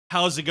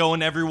How's it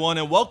going, everyone,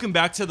 and welcome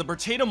back to the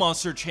Potato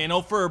Monster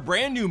channel for a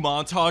brand new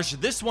montage,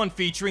 this one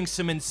featuring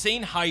some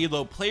insane high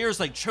elo players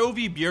like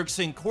Chovy,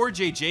 Bjergsen,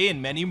 CoreJJ,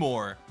 and many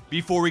more.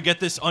 Before we get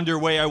this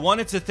underway, I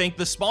wanted to thank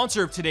the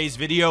sponsor of today's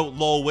video,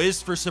 LoL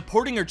Wiz, for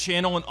supporting our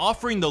channel and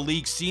offering the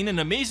league scene an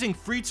amazing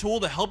free tool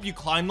to help you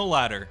climb the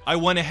ladder. I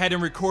went ahead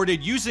and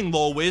recorded using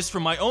LoL Wiz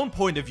from my own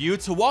point of view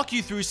to walk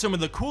you through some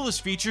of the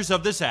coolest features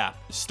of this app.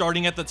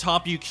 Starting at the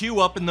top, you queue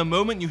up, and the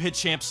moment you hit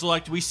champ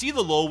select, we see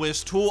the LoL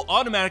Wiz tool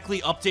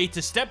automatically update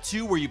to step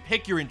 2 where you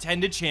pick your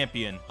intended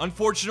champion.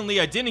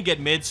 Unfortunately, I didn't get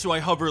mid, so I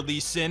hover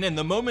Lee Sin, and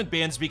the moment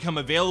bans become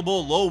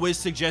available, LoL Wiz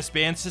suggests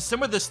bans to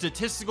some of the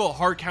statistical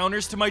heart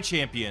counters to my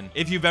champion.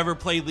 If you've ever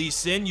played Lee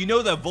Sin, you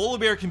know that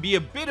Volibear can be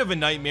a bit of a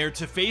nightmare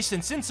to face,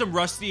 and since I'm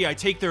rusty, I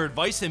take their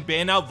advice and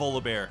ban out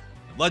Volibear.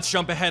 Let's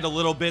jump ahead a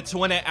little bit to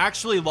when I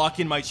actually lock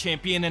in my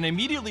champion, and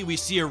immediately we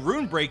see a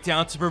rune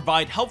breakdown to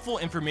provide helpful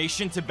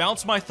information to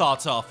bounce my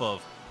thoughts off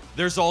of.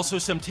 There's also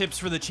some tips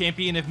for the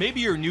champion if maybe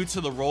you're new to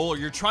the role or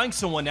you're trying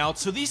someone out,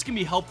 so these can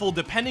be helpful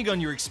depending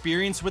on your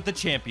experience with the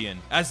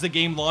champion. As the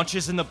game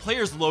launches and the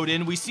players load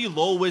in, we see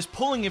LoL Wiz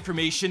pulling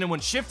information, and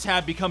when Shift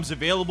Tab becomes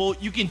available,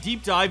 you can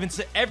deep dive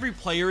into every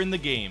player in the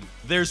game.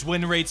 There's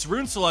win rates,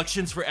 rune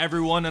selections for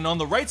everyone, and on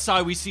the right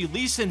side we see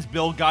Lee Sin's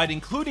build guide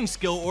including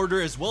skill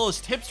order as well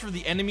as tips for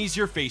the enemies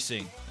you're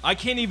facing. I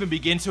can't even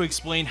begin to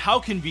explain how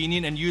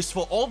convenient and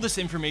useful all this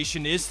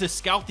information is to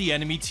scout the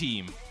enemy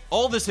team.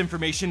 All this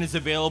information is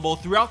available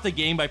throughout the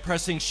game by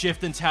pressing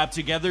Shift and Tab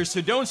together, so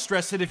don't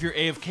stress it if you're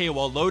AFK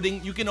while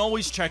loading, you can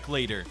always check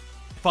later.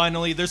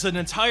 Finally, there's an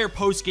entire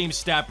post-game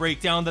stat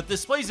breakdown that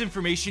displays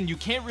information you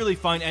can't really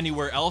find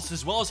anywhere else,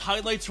 as well as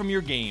highlights from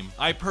your game.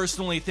 I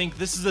personally think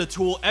this is a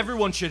tool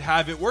everyone should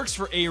have. It works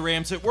for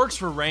ARAMs, it works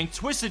for ranked,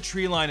 twisted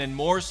treeline, and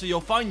more, so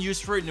you'll find use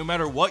for it no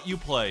matter what you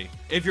play.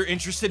 If you're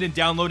interested in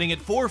downloading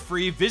it for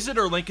free, visit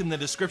our link in the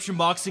description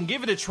box and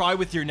give it a try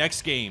with your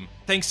next game.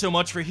 Thanks so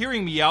much for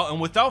hearing me out, and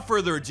without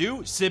further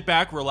ado, sit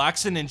back,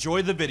 relax, and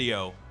enjoy the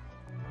video.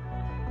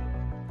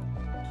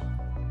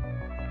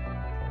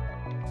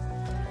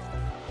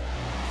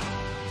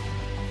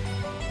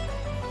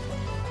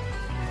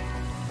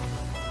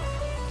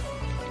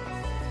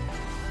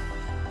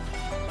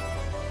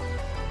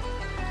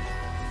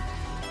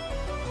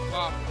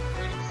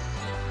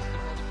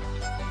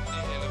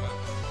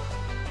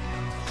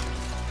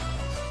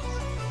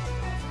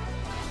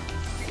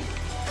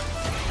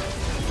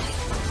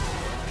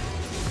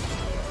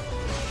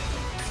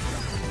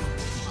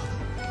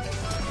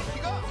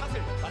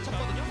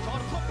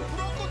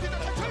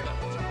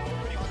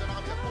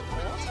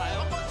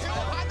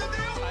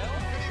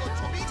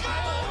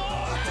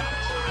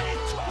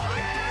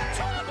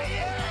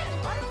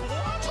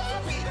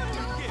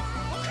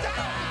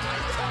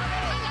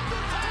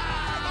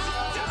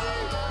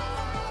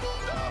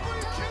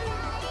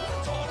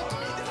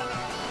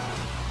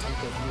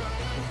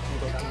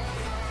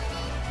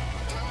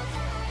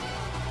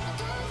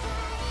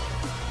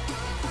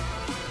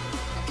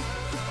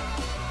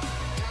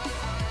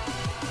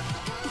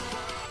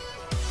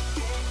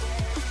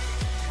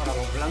 Para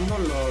los blandos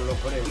lo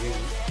pones bien.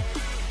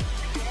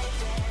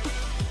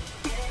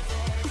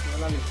 Yo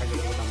la vista que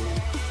creo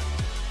también.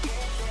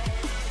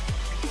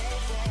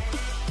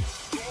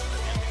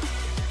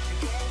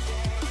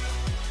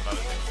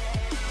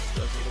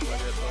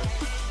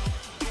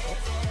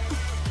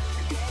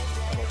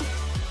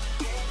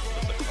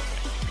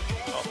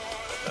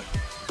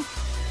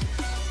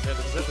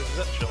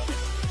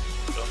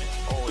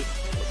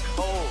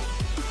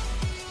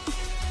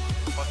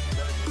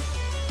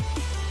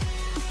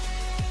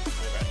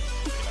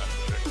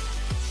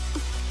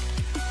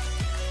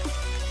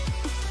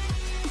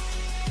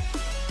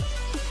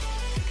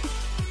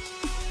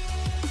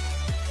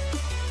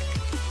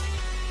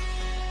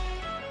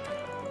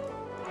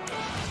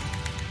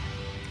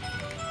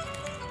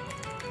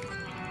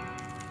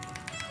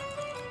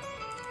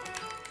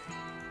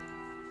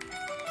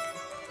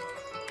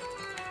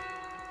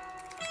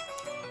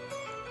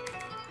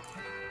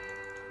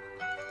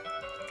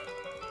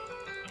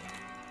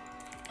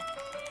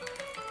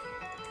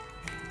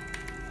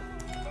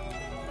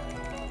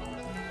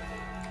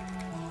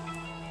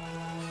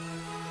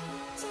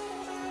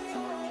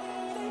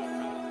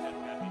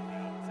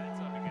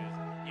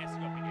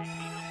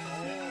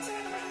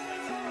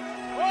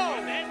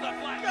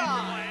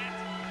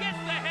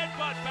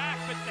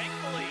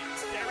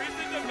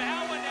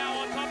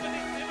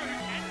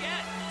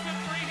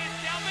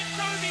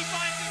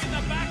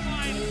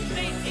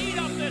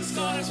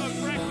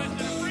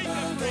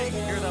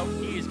 Here though,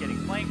 he is getting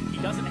flanked.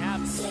 He doesn't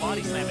have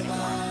body slam anymore.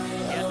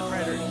 He has the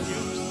Predator.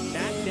 Jukes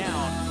back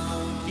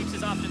down, keeps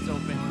his options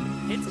open,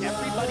 hits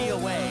everybody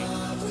away,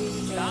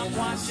 stop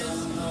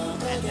watches,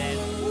 and then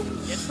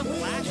gets the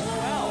flash as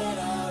well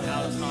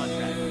out of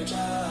contract.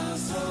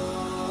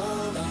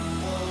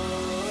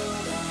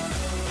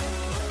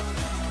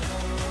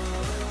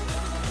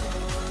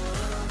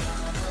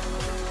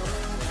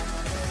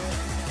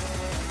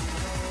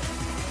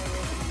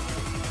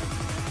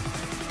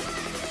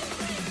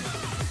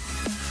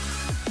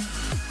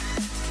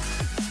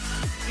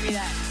 Give me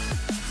that.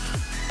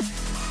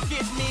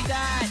 Give me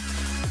that!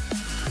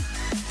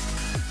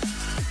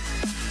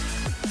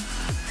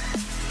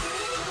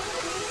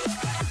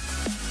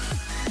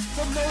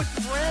 The most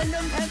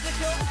random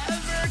pentakill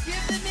ever!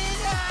 Give me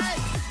that!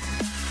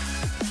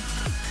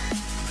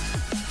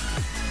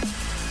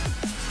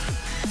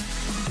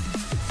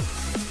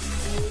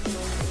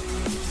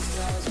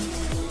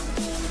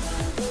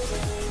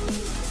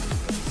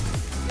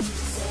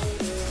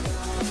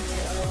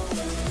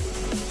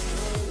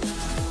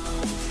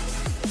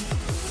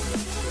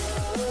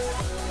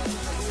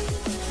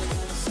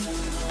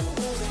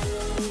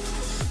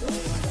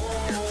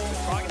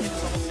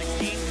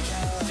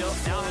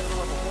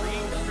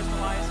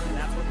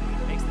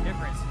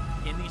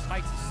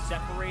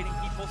 Separating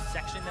people,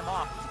 sectioning them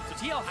off. So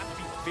TL have to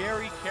be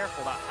very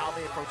careful about how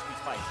they approach these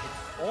fights.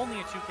 It's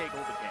only a 2K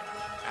gold advantage.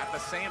 At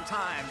the same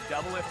time,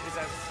 Doublelift is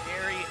as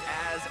scary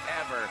as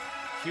ever.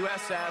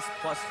 QSS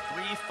plus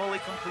 3 fully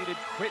completed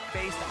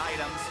crit-based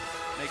items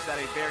makes that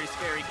a very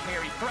scary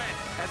carry threat.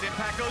 As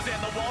Impact goes in,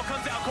 the wall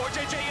comes out,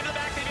 CoreJJ in the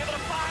back, they've been able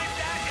to find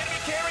that enemy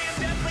carry, and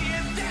Deathly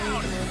is down.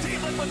 Team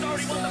Liquid's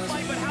already won the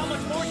fight, but how much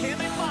more can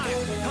they find?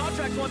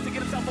 Contract wants to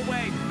get himself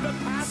away. The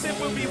passive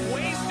will be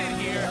wasted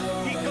here.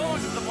 He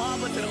goes to the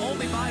Moblets and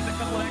only buys a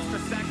couple extra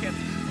seconds.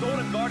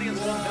 Golden Guardians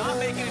will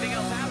not make anything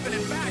else happen.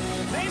 In fact,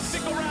 they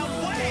stick around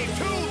way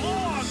too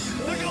long.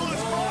 They're gonna lose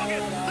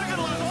Froggen, they're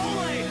gonna lose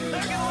Ole,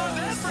 they're gonna lose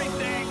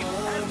everything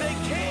as they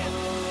can't.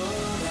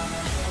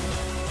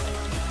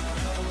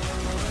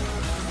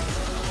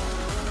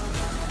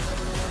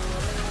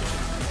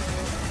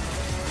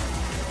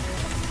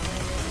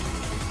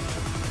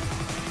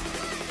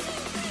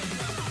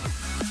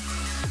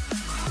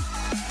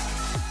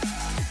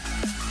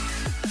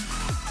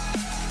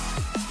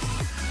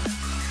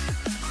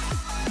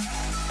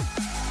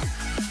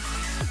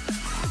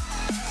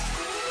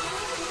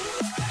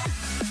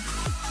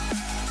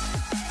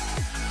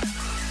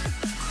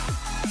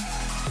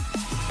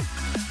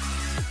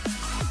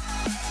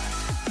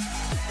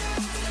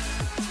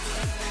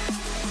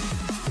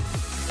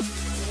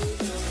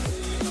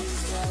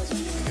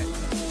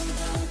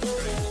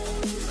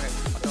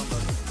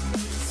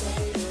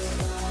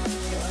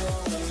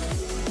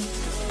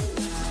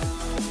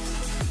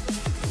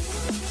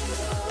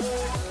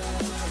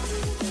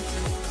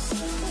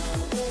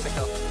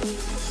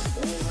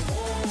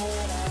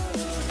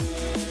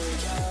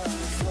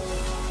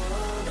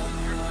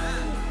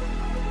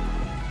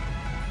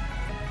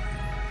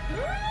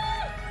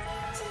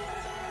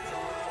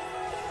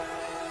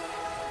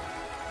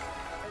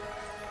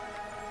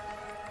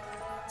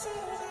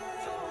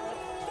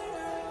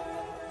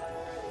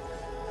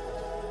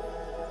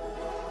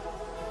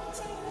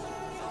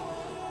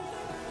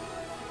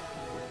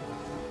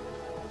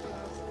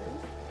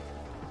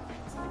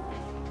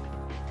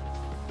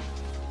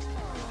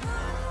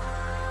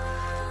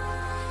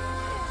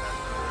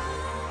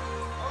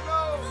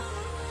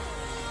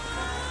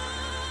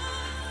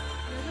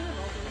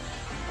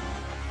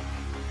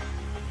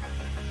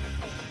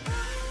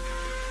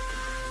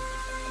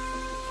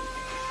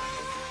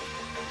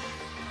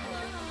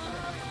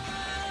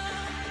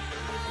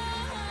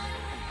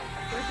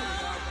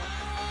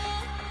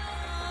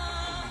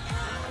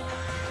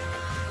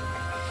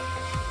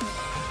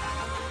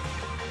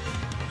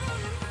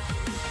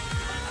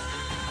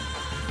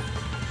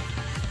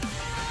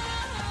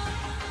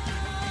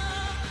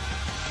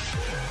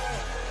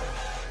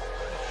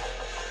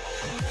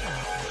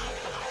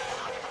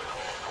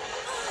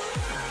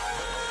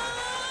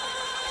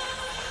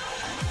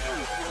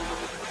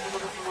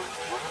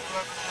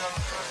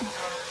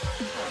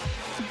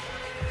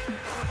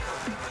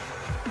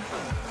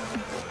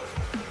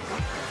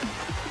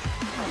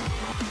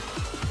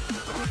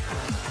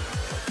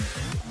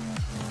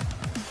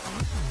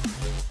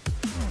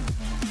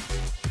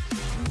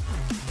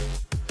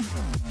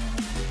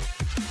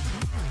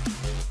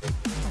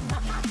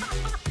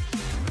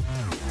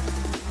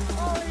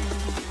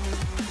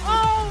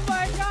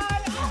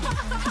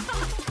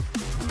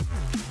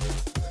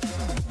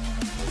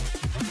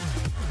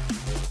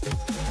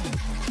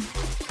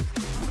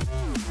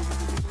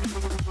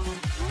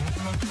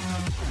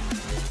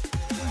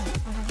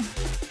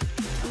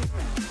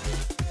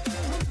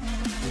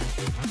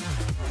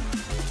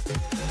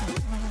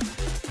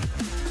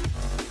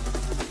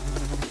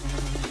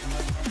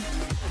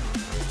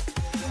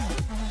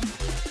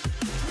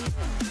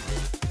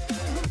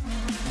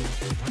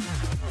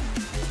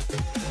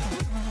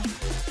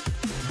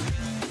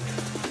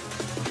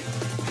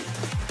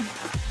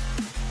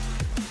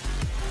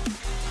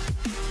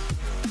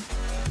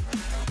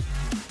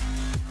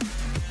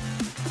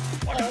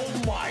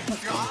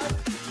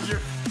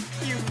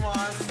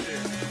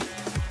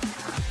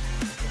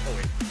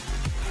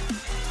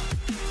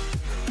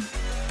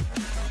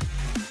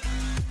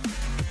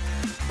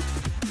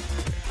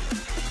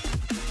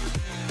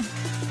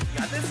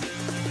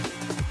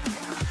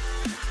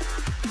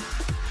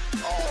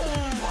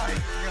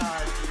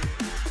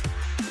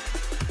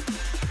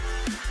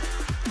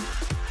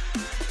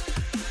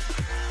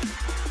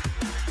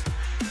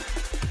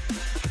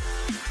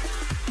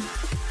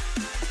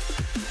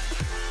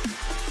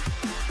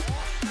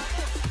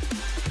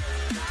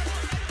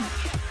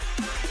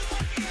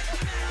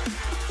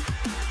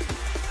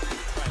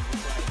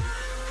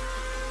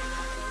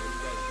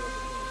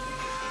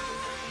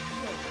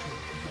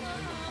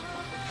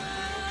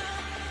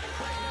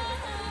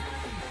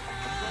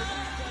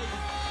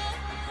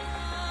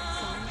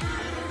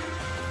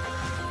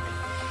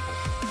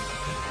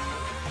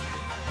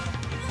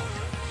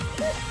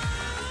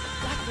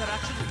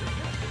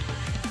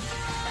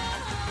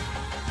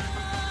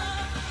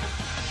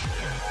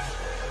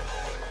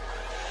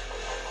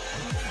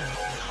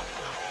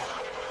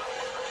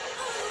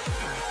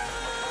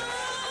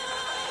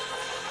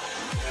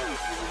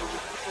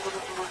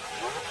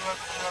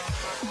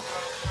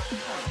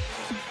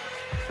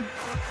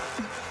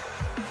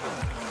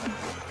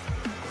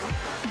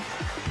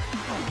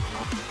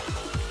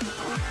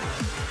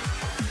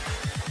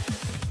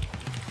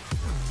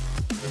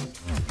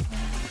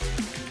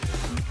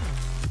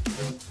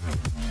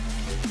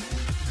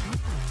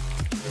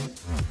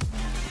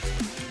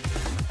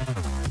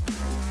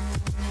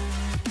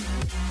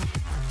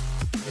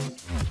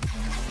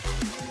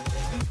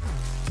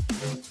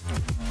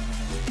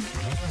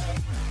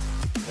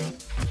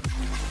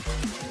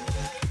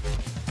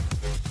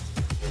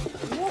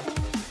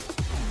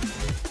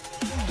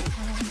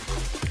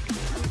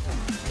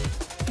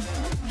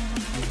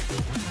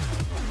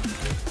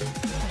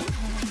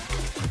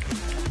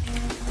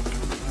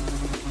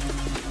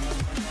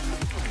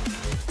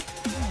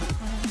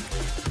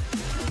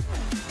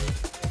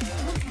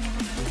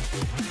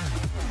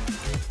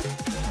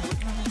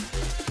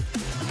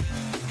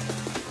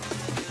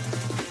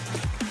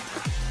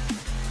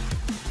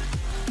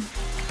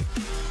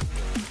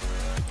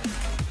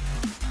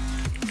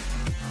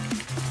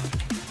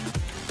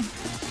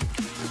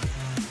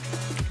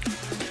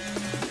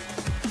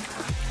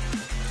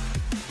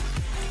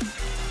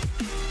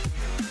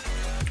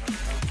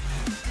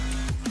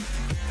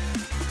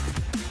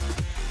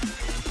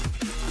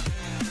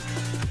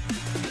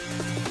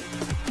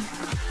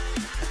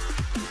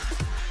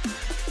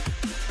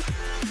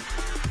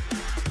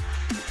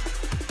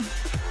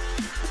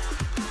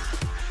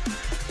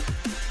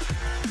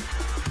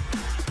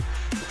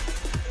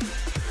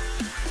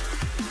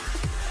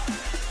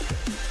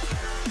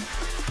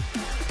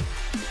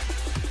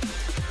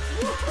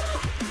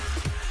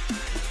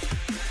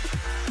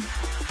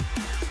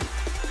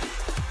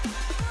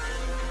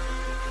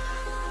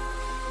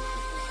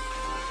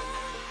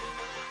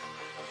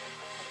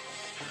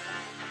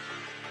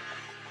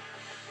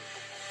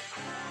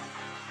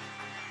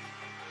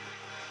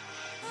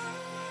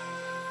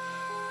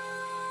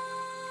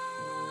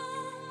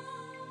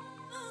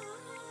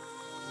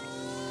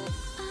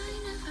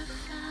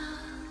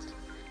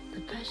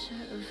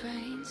 pressure of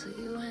rain till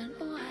you went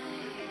away,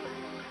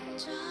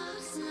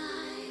 just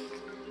like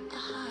a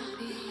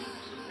heartbeat.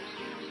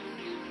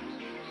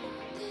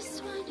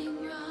 This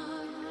winding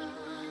road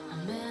I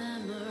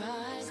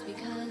memorized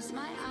because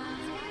my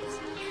eyes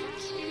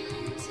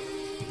can't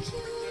take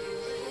you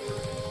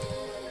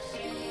with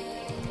me.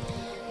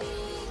 We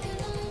can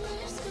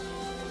almost go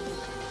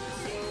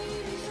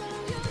free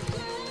from your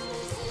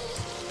graces.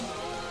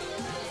 All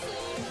I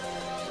say,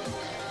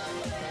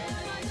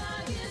 where my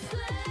darkest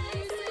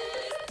places.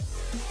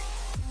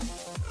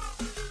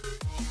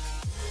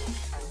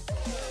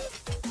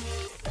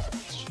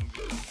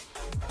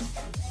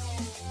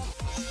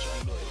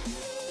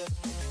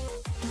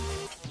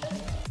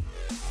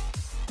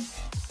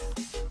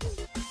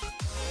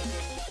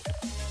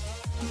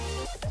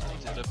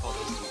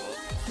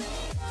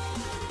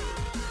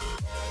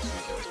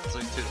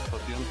 Soll ich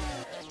teleportieren?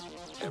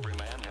 Every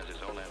man has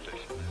his own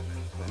ambition.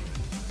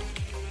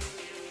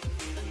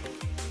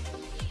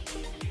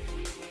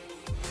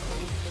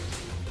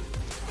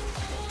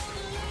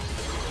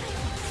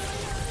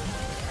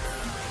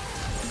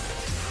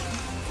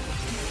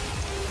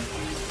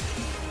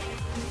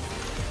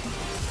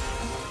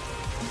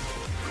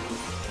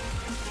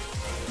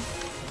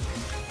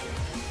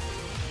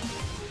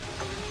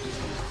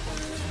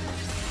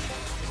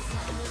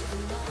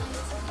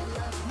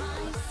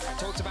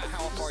 Talked about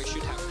how far he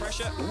should have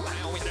pressure. Ooh,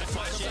 how is that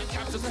flash in?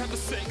 Caps doesn't have the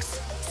 6.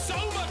 So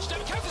much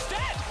damage. Caps is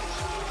dead.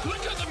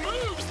 Look at the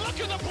moves. Look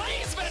at the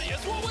plays,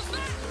 Venius. What was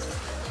that?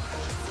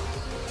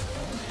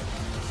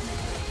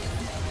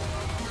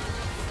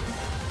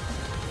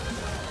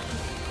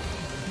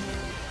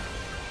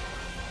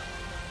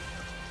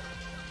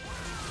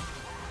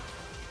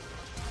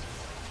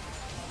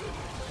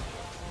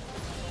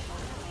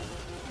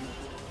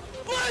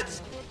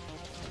 What?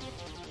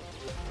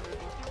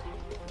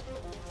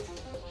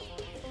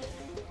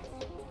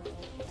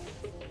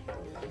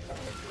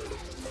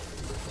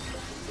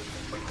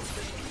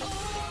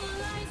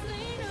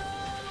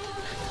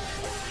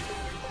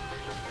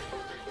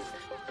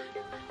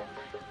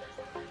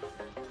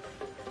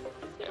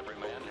 Every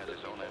man has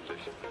his own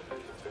ambition.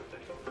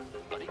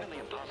 But even the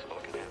impossible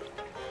can happen.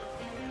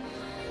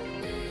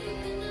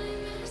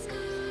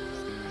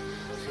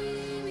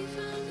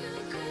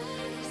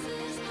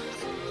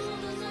 All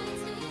the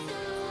lights they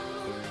know,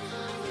 where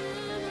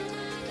my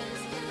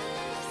darkest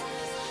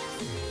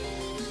places.